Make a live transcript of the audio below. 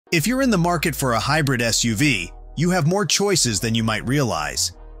If you're in the market for a hybrid SUV, you have more choices than you might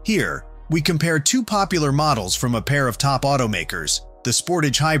realize. Here, we compare two popular models from a pair of top automakers, the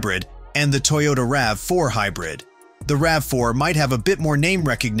Sportage Hybrid and the Toyota Rav4 Hybrid. The Rav4 might have a bit more name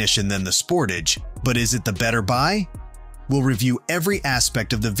recognition than the Sportage, but is it the better buy? We'll review every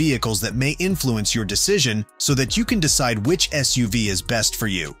aspect of the vehicles that may influence your decision so that you can decide which SUV is best for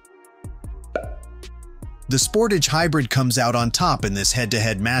you. The Sportage Hybrid comes out on top in this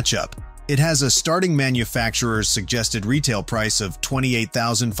head-to-head matchup. It has a starting manufacturer's suggested retail price of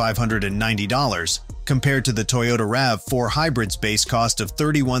 $28,590 compared to the Toyota Rav4 Hybrid's base cost of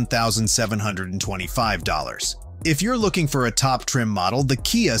 $31,725. If you're looking for a top trim model, the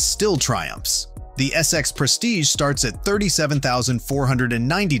Kia still triumphs. The SX Prestige starts at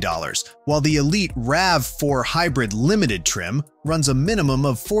 $37,490, while the elite Rav4 Hybrid Limited trim runs a minimum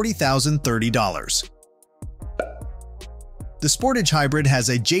of $40,030. The Sportage Hybrid has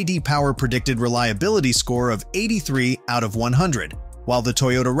a J.D. Power predicted reliability score of 83 out of 100, while the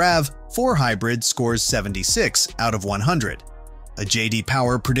Toyota Rav4 Hybrid scores 76 out of 100. A J.D.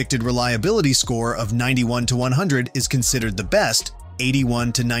 Power predicted reliability score of 91 to 100 is considered the best,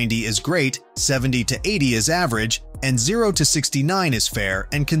 81 to 90 is great, 70 to 80 is average, and 0 to 69 is fair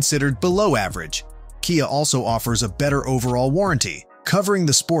and considered below average. Kia also offers a better overall warranty, covering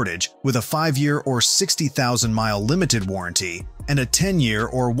the Sportage with a 5-year or 60,000-mile limited warranty and a 10-year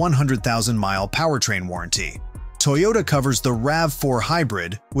or 100,000-mile powertrain warranty. Toyota covers the Rav4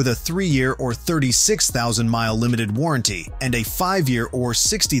 Hybrid with a 3-year or 36,000-mile limited warranty and a 5-year or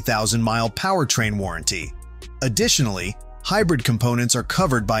 60,000-mile powertrain warranty. Additionally, hybrid components are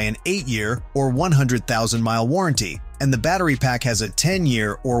covered by an 8-year or 100,000-mile warranty, and the battery pack has a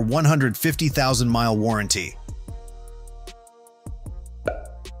 10-year or 150,000-mile warranty.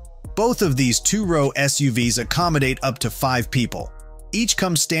 Both of these two-row SUVs accommodate up to 5 people. Each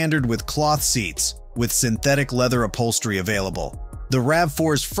comes standard with cloth seats, with synthetic leather upholstery available. The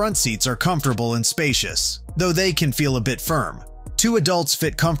Rav4's front seats are comfortable and spacious, though they can feel a bit firm. 2 adults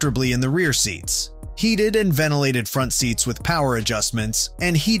fit comfortably in the rear seats. Heated and ventilated front seats with power adjustments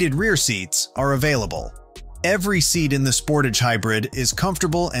and heated rear seats are available. Every seat in the Sportage Hybrid is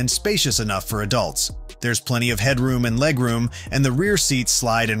comfortable and spacious enough for adults. There's plenty of headroom and legroom, and the rear seats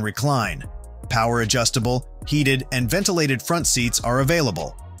slide and recline. Power adjustable, heated, and ventilated front seats are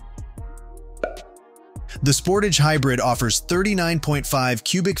available. The Sportage Hybrid offers 39.5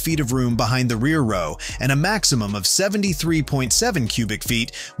 cubic feet of room behind the rear row and a maximum of 73.7 cubic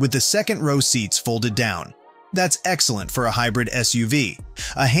feet with the second row seats folded down. That's excellent for a hybrid SUV.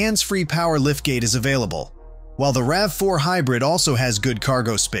 A hands-free power liftgate is available. While the Rav4 Hybrid also has good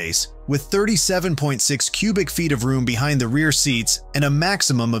cargo space, with 37.6 cubic feet of room behind the rear seats and a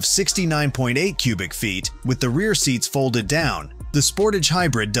maximum of 69.8 cubic feet with the rear seats folded down, the Sportage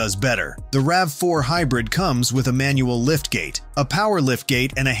Hybrid does better. The Rav4 Hybrid comes with a manual liftgate. A power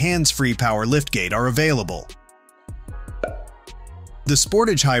liftgate and a hands-free power liftgate are available. The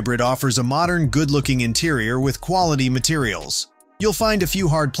Sportage Hybrid offers a modern, good-looking interior with quality materials. You'll find a few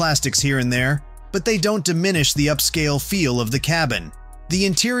hard plastics here and there, but they don't diminish the upscale feel of the cabin. The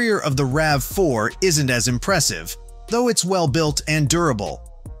interior of the Rav4 isn't as impressive, though it's well built and durable.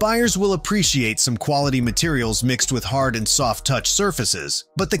 Buyers will appreciate some quality materials mixed with hard and soft touch surfaces,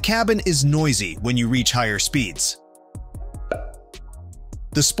 but the cabin is noisy when you reach higher speeds.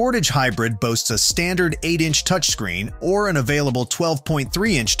 The Sportage Hybrid boasts a standard 8-inch touchscreen or an available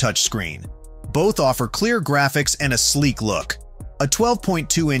 12.3-inch touchscreen. Both offer clear graphics and a sleek look. A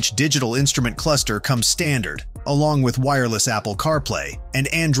 12.2-inch digital instrument cluster comes standard, along with wireless Apple CarPlay and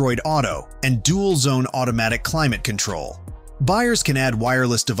Android Auto and dual-zone automatic climate control. Buyers can add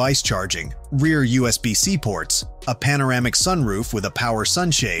wireless device charging, rear USB-C ports, a panoramic sunroof with a power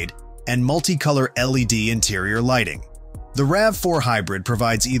sunshade, and multicolor LED interior lighting. The Rav4 Hybrid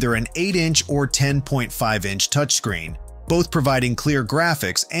provides either an 8-inch or 10.5-inch touchscreen, both providing clear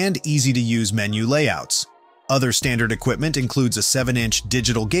graphics and easy-to-use menu layouts. Other standard equipment includes a 7-inch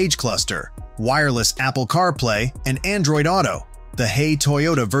digital gauge cluster, wireless Apple CarPlay and Android Auto, the Hey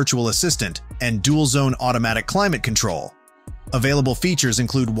Toyota virtual assistant, and dual-zone automatic climate control. Available features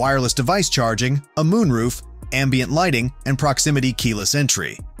include wireless device charging, a moonroof, ambient lighting, and proximity keyless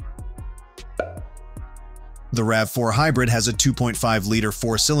entry. The Rav4 Hybrid has a 2.5-liter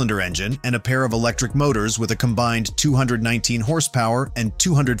 4-cylinder engine and a pair of electric motors with a combined 219 horsepower and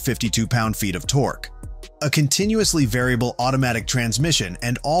 252 pound-feet of torque. A continuously variable automatic transmission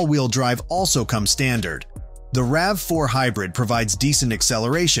and all-wheel drive also come standard. The Rav4 Hybrid provides decent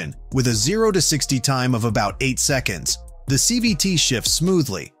acceleration, with a 0 to 60 time of about 8 seconds. The CVT shifts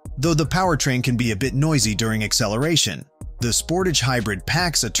smoothly, though the powertrain can be a bit noisy during acceleration. The Sportage Hybrid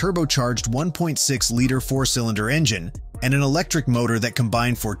packs a turbocharged 1.6-liter four-cylinder engine and an electric motor that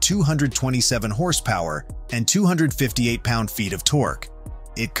combine for 227 horsepower and 258 pound-feet of torque.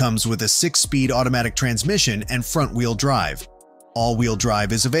 It comes with a 6-speed automatic transmission and front-wheel drive. All-wheel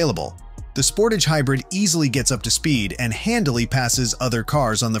drive is available. The Sportage Hybrid easily gets up to speed and handily passes other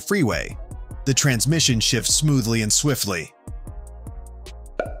cars on the freeway. The transmission shifts smoothly and swiftly.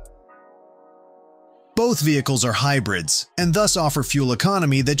 Both vehicles are hybrids and thus offer fuel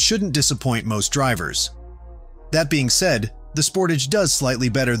economy that shouldn't disappoint most drivers. That being said, the Sportage does slightly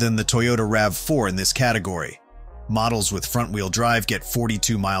better than the Toyota Rav4 in this category. Models with front-wheel drive get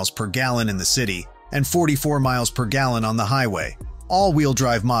 42 miles per gallon in the city and 44 miles per gallon on the highway. All-wheel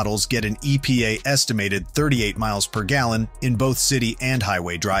drive models get an EPA estimated 38 miles per gallon in both city and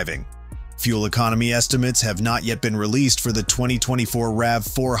highway driving. Fuel economy estimates have not yet been released for the 2024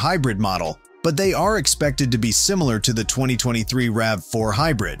 Rav4 Hybrid model, but they are expected to be similar to the 2023 Rav4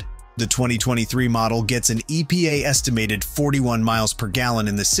 Hybrid. The 2023 model gets an EPA estimated 41 miles per gallon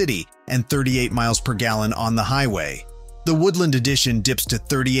in the city and 38 miles per gallon on the highway. The Woodland Edition dips to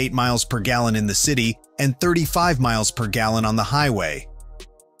 38 miles per gallon in the city and 35 miles per gallon on the highway.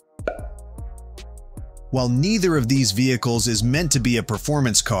 While neither of these vehicles is meant to be a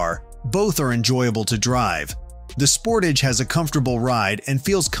performance car, both are enjoyable to drive. The Sportage has a comfortable ride and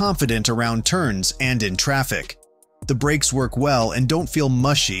feels confident around turns and in traffic. The brakes work well and don't feel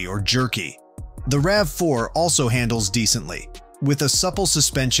mushy or jerky. The Rav4 also handles decently, with a supple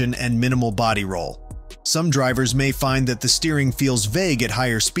suspension and minimal body roll. Some drivers may find that the steering feels vague at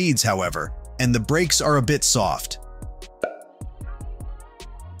higher speeds, however, and the brakes are a bit soft.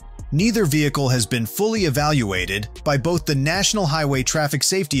 Neither vehicle has been fully evaluated by both the National Highway Traffic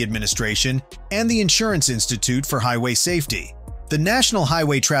Safety Administration and the Insurance Institute for Highway Safety. The National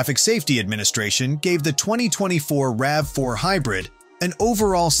Highway Traffic Safety Administration gave the 2024 Rav4 Hybrid an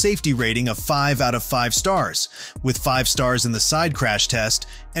overall safety rating of 5 out of 5 stars, with 5 stars in the side crash test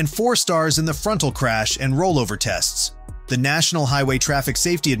and 4 stars in the frontal crash and rollover tests. The National Highway Traffic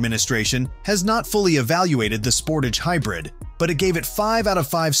Safety Administration has not fully evaluated the Sportage Hybrid, but it gave it 5 out of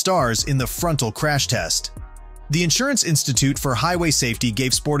 5 stars in the frontal crash test. The Insurance Institute for Highway Safety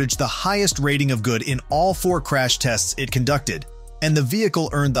gave Sportage the highest rating of good in all 4 crash tests it conducted, and the vehicle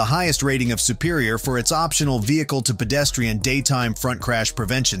earned the highest rating of superior for its optional vehicle-to-pedestrian daytime front crash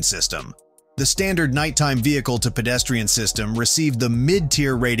prevention system. The standard nighttime vehicle-to-pedestrian system received the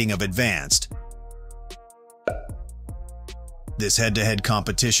mid-tier rating of advanced. This head-to-head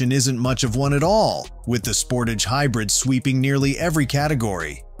competition isn't much of one at all, with the Sportage Hybrid sweeping nearly every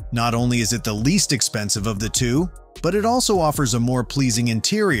category. Not only is it the least expensive of the two, but it also offers a more pleasing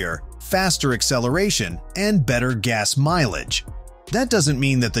interior, faster acceleration, and better gas mileage. That doesn't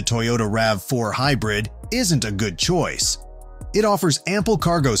mean that the Toyota Rav4 Hybrid isn't a good choice. It offers ample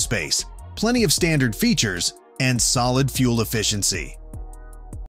cargo space, plenty of standard features, and solid fuel efficiency.